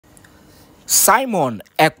Simon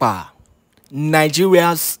Èkpá,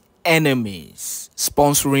 Nigeria's enemies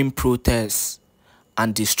sponsoring protests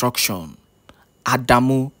and destruction.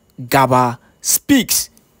 Adamu Gaba speaks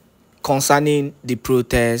concerning the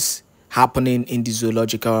protests happening in the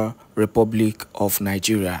Zoological Republic of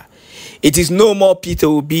Nigeria. It is no more Peter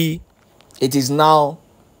Obi. It is now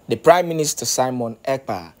the Prime Minister Simon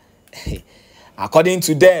Èkpá, according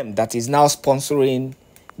to them, that is now sponsoring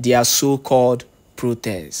their so-called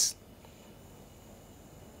protests.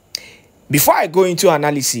 Before I go into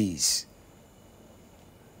analysis,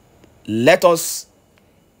 let us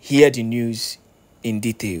hear the news in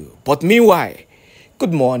detail. But meanwhile,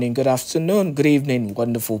 good morning, good afternoon, good evening,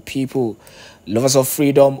 wonderful people, lovers of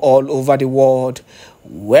freedom all over the world.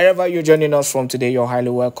 Wherever you're joining us from today, you're highly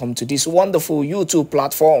welcome to this wonderful YouTube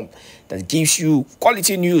platform that gives you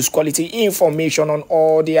quality news, quality information on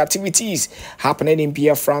all the activities happening in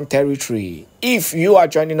Biafran territory. If you are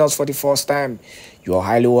joining us for the first time, you're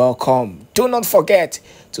highly welcome. Do not forget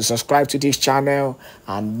to subscribe to this channel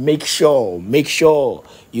and make sure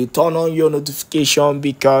you turn on your notification,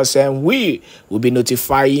 because we will be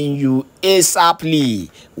notifying you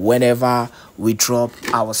ASAPly whenever we drop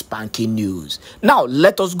our spanking news. Now,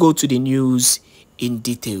 let us go to the news in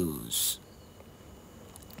details.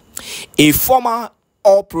 A former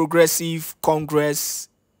All Progressive Congress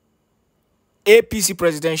APC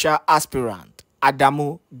presidential aspirant,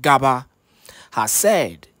 Adamu Gaba, has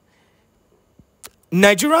said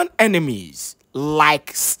Nigerian enemies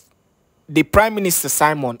like the Prime Minister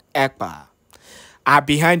Simon Èkpá are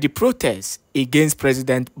behind the protests against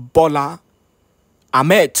President Bola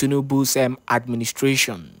Ahmed Tinubu's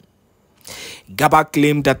administration. Gaba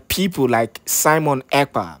claimed that people like Simon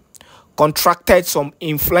Èkpá contracted some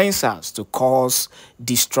influencers to cause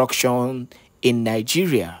destruction in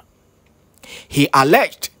Nigeria. He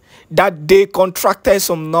alleged that they contracted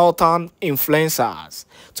some northern influencers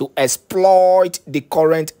to exploit the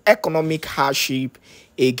current economic hardship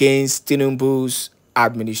against Tinubu's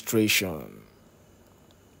administration.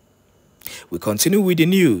 We continue with the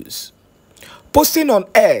news. Posting on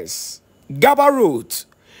X, Gaba wrote,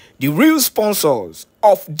 "The real sponsors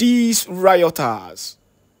of these rioters,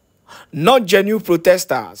 not genuine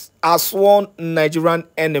protesters, are sworn Nigerian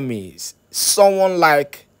enemies, someone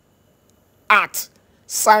like at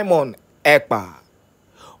Simon Èkpá,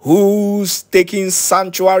 who's taking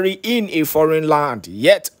sanctuary in a foreign land,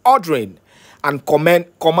 yet ordering and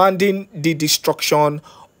commanding the destruction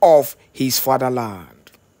of his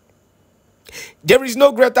fatherland. There is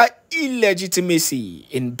no greater illegitimacy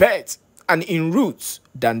in birth and in roots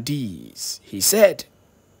than these," he said.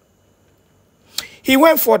 He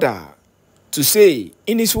went further to say,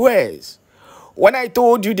 in his words, "When I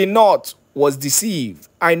told you the North was deceived,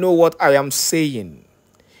 I know what I am saying.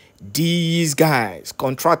 These guys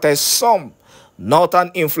contracted some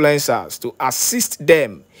northern influencers to assist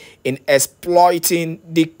them in exploiting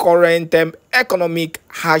the current economic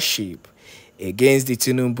hardship against the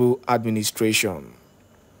Tinubu administration.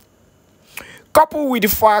 Coupled with the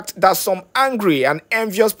fact that some angry and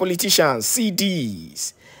envious politicians see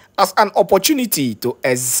these as an opportunity to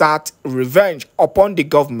exert revenge upon the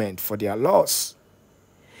government for their loss.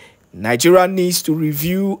 Nigeria needs to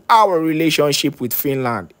review our relationship with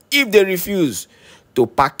Finland if they refuse to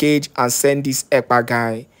package and send this Èkpá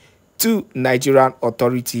guy to Nigerian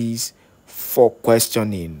authorities for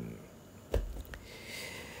questioning."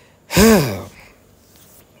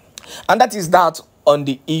 And that is that on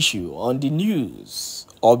the issue, on the news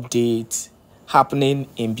update happening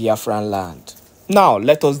in Biafran land. Now,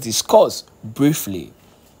 let us discuss briefly,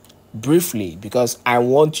 because I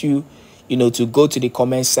want you, to go to the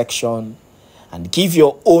comment section and give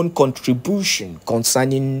your own contribution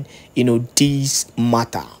concerning, this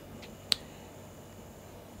matter.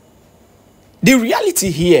 The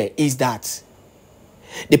reality here is that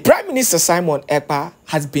the Prime Minister Simon Èkpá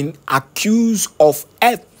has been accused of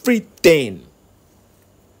everything.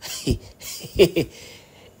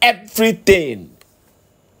 Everything.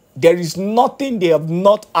 There is nothing they have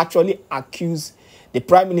not actually accused the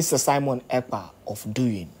Prime Minister Simon Èkpá of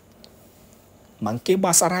doing. Manke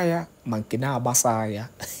basaraya, manke na basaraya.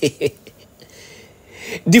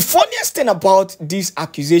 The funniest thing about this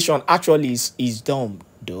accusation actually is dumb,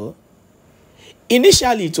 though.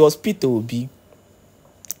 Initially, it was Peter Obi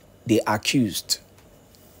they accused.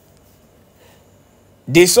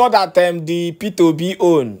 They saw that the Peter Obi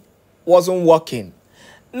own wasn't working.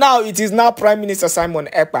 Now it is now Prime Minister Simon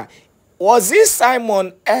Èkpá. Was it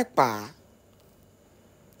Simon Èkpá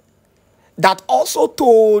that also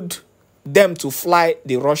told them to fly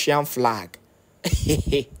the Russian flag?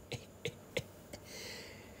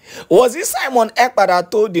 Was it Simon Èkpá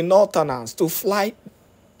that told the Northerners to fly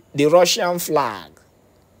the Russian flag?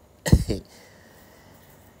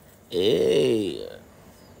 Hey.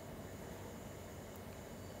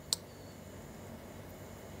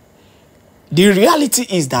 The reality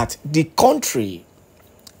is that the country,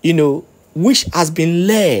 which has been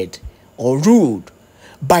led or ruled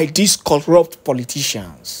by these corrupt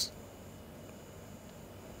politicians,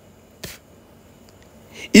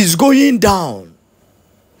 is going down.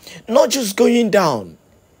 Not just going down.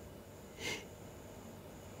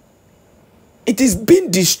 It is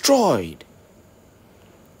being destroyed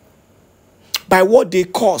by what they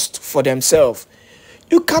cost for themselves.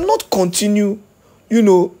 You cannot continue,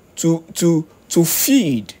 to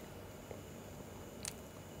feed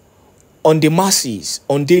on the masses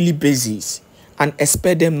on daily basis and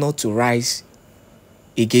expect them not to rise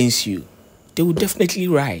against you. They will definitely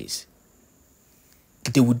rise.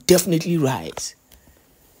 They will definitely rise.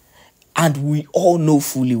 And we all know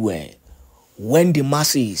fully well, when the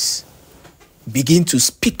masses begin to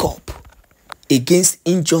speak up against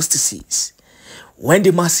injustices, when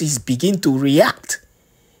the masses begin to react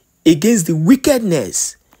against the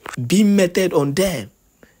wickedness being meted on them,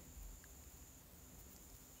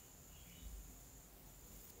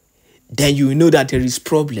 then you know that there is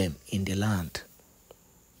problem in the land.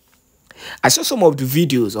 I saw some of the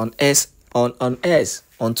videos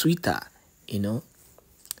on Twitter,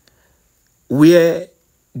 where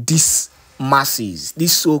these masses,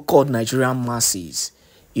 these so-called Nigerian masses,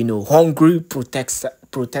 hungry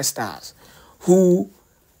protesters who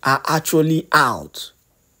are actually out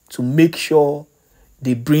to make sure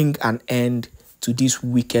they bring an end to these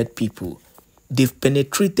wicked people. They've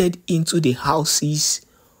penetrated into the houses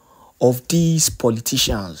of these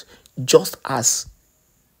politicians, just as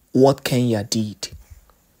what Kenya did.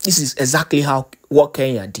 This is exactly what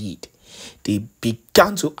Kenya did. They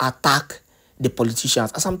began to attack the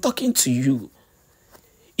politicians. As I'm talking to you,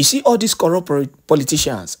 you see all these corrupt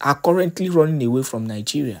politicians are currently running away from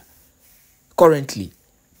Nigeria. Currently,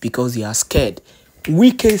 because they are scared.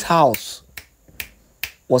 Wike's house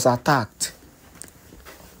was attacked.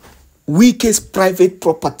 Wike's private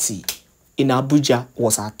property in Abuja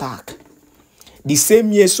was attacked. The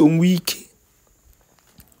same year some Wike,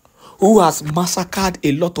 who has massacred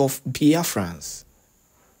a lot of Biafrans.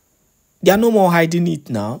 They are no more hiding it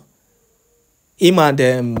now. Him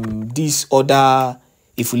and this other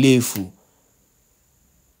Ifulefu,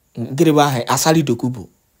 Asali Dokubo,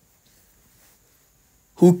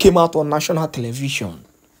 who came out on national television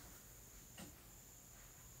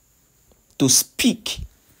to speak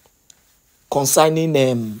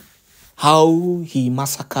concerning how he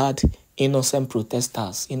massacred innocent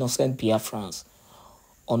protesters, innocent Biafrans,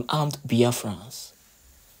 unarmed Biafrans.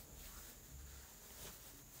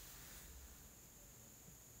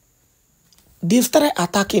 They've started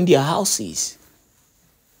attacking their houses.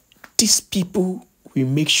 These people will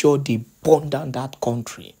make sure they burn down that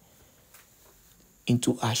country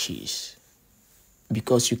into ashes,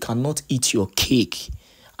 because you cannot eat your cake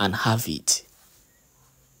and have it.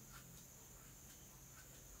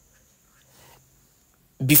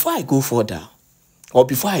 Before I go further, or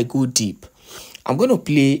before I go deep, I'm going to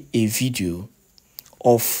play a video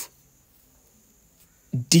of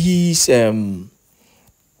these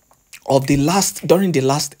during the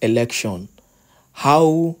last election,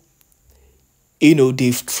 how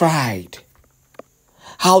they've tried,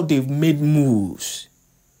 how they've made moves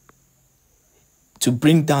to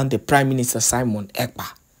bring down the Prime Minister Simon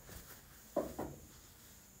Èkpá.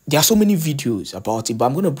 There are so many videos about it, but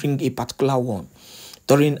I'm going to bring a particular one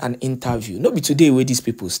during an interview. Not be today where these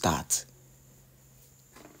people start.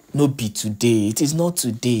 Not be today. It is not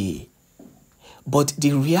today. But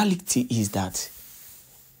the reality is that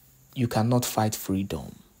you cannot fight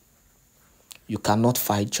freedom. You cannot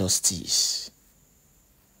fight justice.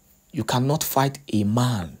 You cannot fight a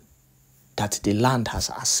man that the land has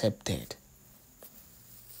accepted.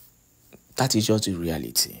 That is just the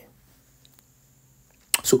reality.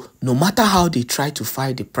 So no matter how they try to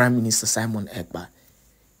fight the Prime Minister Simon Èkpá,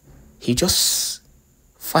 he just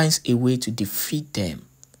finds a way to defeat them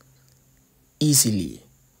easily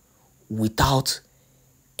without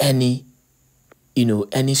any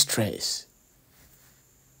stress.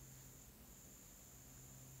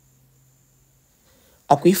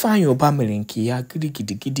 Where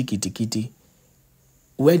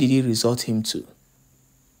did he resort him to?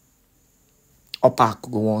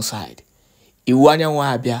 Opak go one side.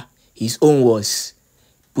 His own was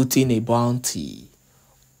putting a bounty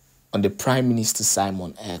on the Prime Minister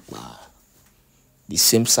Simon Èkpá. The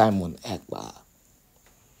same Simon Èkpá.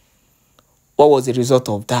 What was the result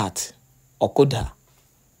of that? Okoda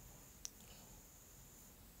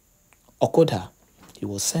Okoda, he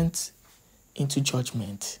was sent into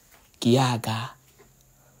judgment. Kiaga.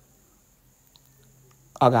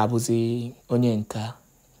 Agabuzi Onyenka.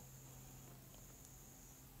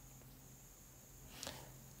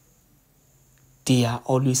 They are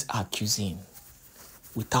always accusing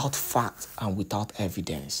without fact and without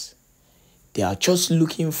evidence. They are just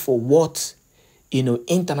looking for what,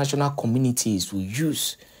 international communities will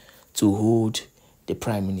use to hold the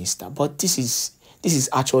prime minister. But this is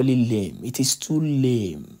actually lame. It is too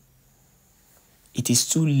lame. It is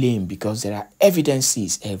too lame because there are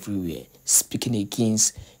evidences everywhere speaking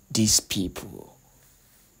against these people.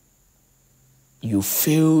 You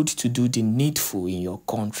failed to do the needful in your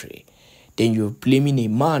country. Then you're blaming a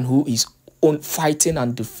man who is fighting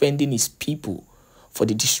and defending his people for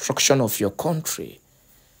the destruction of your country.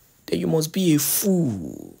 Then you must be a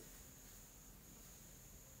fool.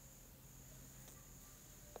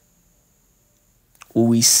 We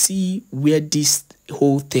will see where this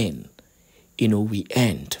whole thing, we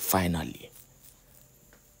end finally.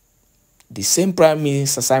 The same Prime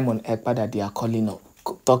Minister Simon Èkpá that they are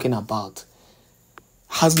talking about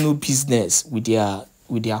has no business with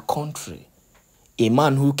their country. A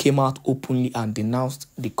man who came out openly and denounced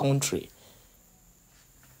the country.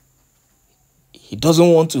 He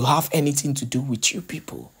doesn't want to have anything to do with you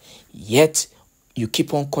people. Yet, you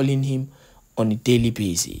keep on calling him on a daily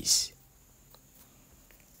basis.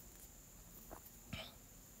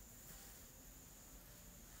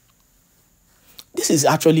 This is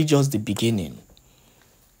actually just the beginning.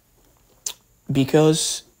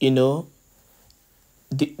 Because, the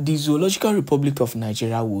Zoological Republic of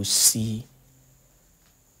Nigeria will see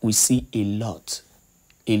a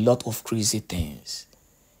lot of crazy things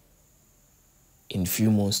in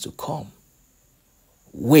few months to come.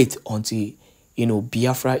 Wait until,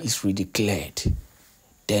 Biafra is redeclared.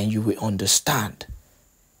 Then you will understand.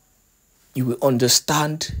 You will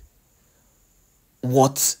understand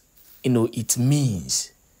what, it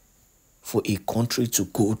means for a country to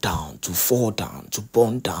go down, to fall down, to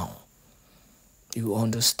burn down. You will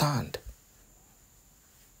understand.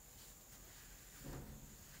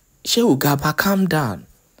 Shehu Gaba, calm down.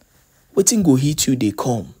 Wetin go hit you, they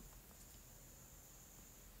come.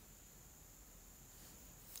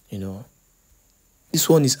 This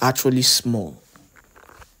one is actually small.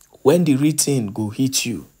 When the written go hit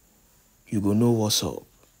you, you go know what's up.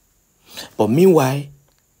 But meanwhile,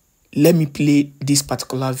 let me play this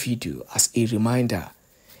particular video as a reminder,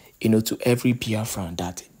 to every Biafran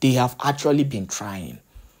that they have actually been trying.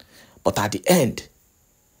 But at the end,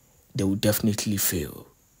 they will definitely fail.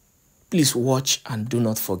 Please watch and do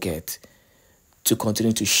not forget to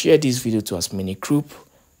continue to share this video to as many groups,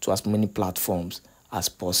 to as many platforms as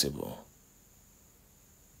possible.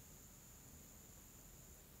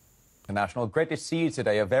 National. Great to see you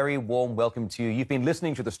today. A very warm welcome to you. You've been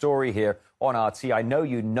listening to the story here on RT. I know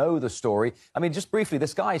you know the story. Just briefly,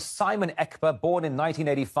 this guy, Simon Èkpá, born in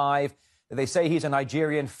 1985. They say he's a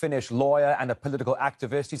Nigerian-Finnish lawyer and a political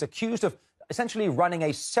activist. He's accused of essentially running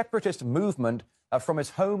a separatist movement from his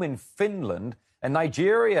home in Finland. And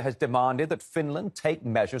Nigeria has demanded that Finland take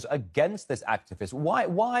measures against this activist.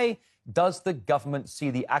 Why does the government see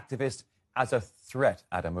the activist as a threat,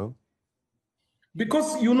 Adamu?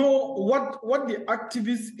 Because what the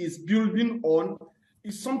activist is building on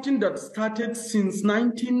is something that started since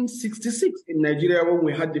 1966 in Nigeria, when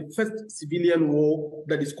we had the first civilian war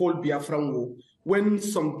that is called Biafran War, when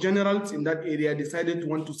some generals in that area decided to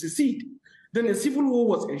want to secede. Then a civil war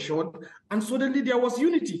was ensured, and suddenly there was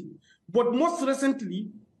unity. But most recently,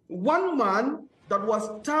 one man that was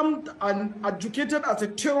termed and adjudicated as a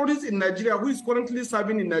terrorist in Nigeria, who is currently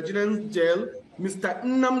serving in Nigerian jail, Mr.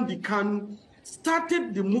 Nnamdi Kanu,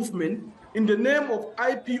 started the movement in the name of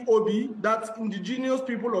IPOB, that's Indigenous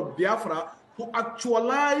People of Biafra, to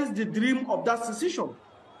actualize the dream of that secession.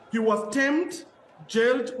 He was tamed,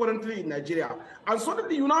 jailed currently in Nigeria. And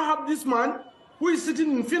suddenly you now have this man who is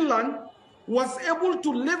sitting in Finland, was able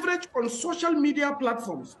to leverage on social media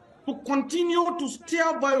platforms to continue to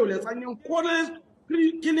stir violence and encourage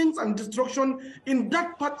killings and destruction in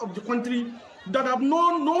that part of the country that have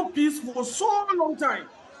known no peace for so long time.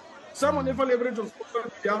 Someone never leveraged on social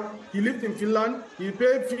media. He lived in Finland, he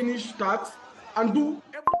paid Finnish tax, and do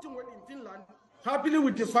everything well in Finland, happily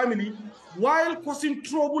with his family, while causing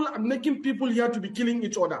trouble and making people here to be killing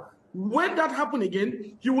each other. When that happens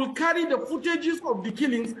again, he will carry the footages of the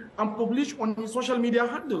killings and publish on his social media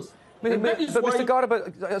handles. But Mr.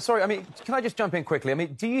 Govt, sorry, can I just jump in quickly?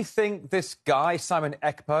 Do you think this guy, Simon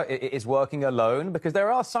Èkpá, is working alone? Because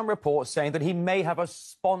there are some reports saying that he may have a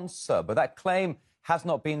sponsor, but that claim has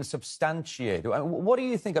not been substantiated. What do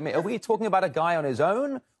you think? Are we talking about a guy on his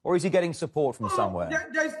own, or is he getting support from somewhere?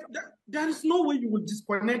 There is no way you will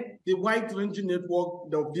disconnect the wide-ranging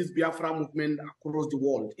network of this Biafra movement across the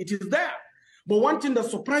world. It is there. But one thing that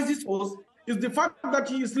surprises us is the fact that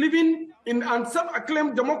he is living in a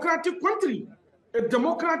self-acclaimed democratic country, a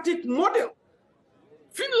democratic model,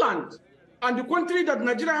 Finland, and the country that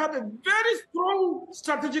Nigeria have a very strong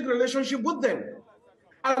strategic relationship with them.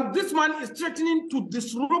 And this man is threatening to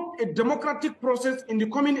disrupt a democratic process in the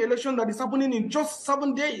coming election that is happening in just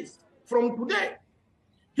 7 days from today.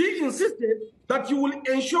 He insisted that he will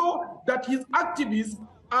ensure that his activists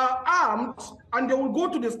are armed and they will go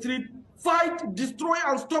to the street, fight, destroy,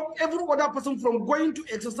 and stop every other person from going to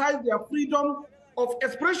exercise their freedom of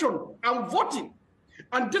expression and voting.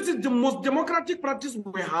 And this is the most democratic practice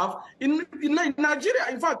we have in Nigeria.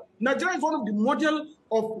 In fact, Nigeria is one of the model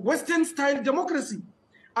of Western-style democracy.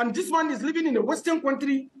 And this man is living in a Western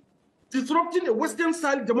country, disrupting a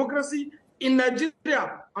Western-style democracy in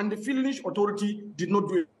Nigeria, and the Finnish authority did not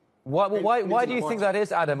do it. Why do you think that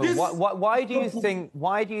is, Adam? Why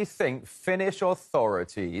do you think Finnish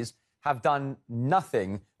authorities have done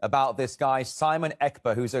nothing about this guy, Simon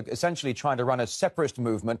Èkpá, who's essentially trying to run a separatist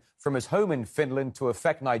movement from his home in Finland to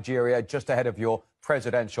affect Nigeria just ahead of your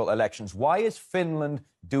presidential elections? Why is Finland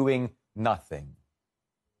doing nothing?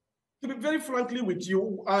 To be very frankly with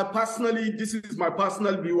you, personally, this is my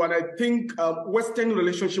personal view, and I think Western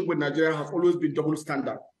relationship with Nigeria has always been double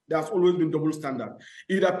standard. There has always been double standard.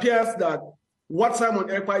 It appears that what Simon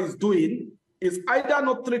Èkpá is doing is either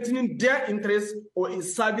not threatening their interests or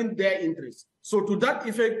is serving their interests. So to that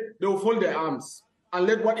effect, they will fold their arms and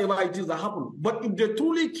let whatever it is that happen. But if they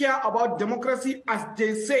truly care about democracy, as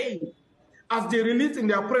they say, as they release in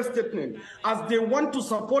their press statement, as they want to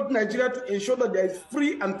support Nigeria to ensure that there is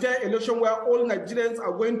free and fair election where all Nigerians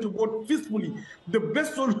are going to vote peacefully, the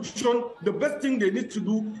best solution, the best thing they need to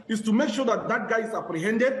do is to make sure that that guy is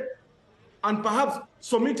apprehended and perhaps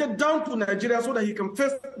submitted down to Nigeria so that he can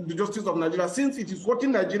face the justice of Nigeria, since it is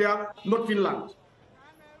hurting Nigeria, not Finland.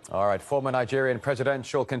 All right, former Nigerian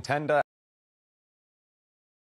presidential contender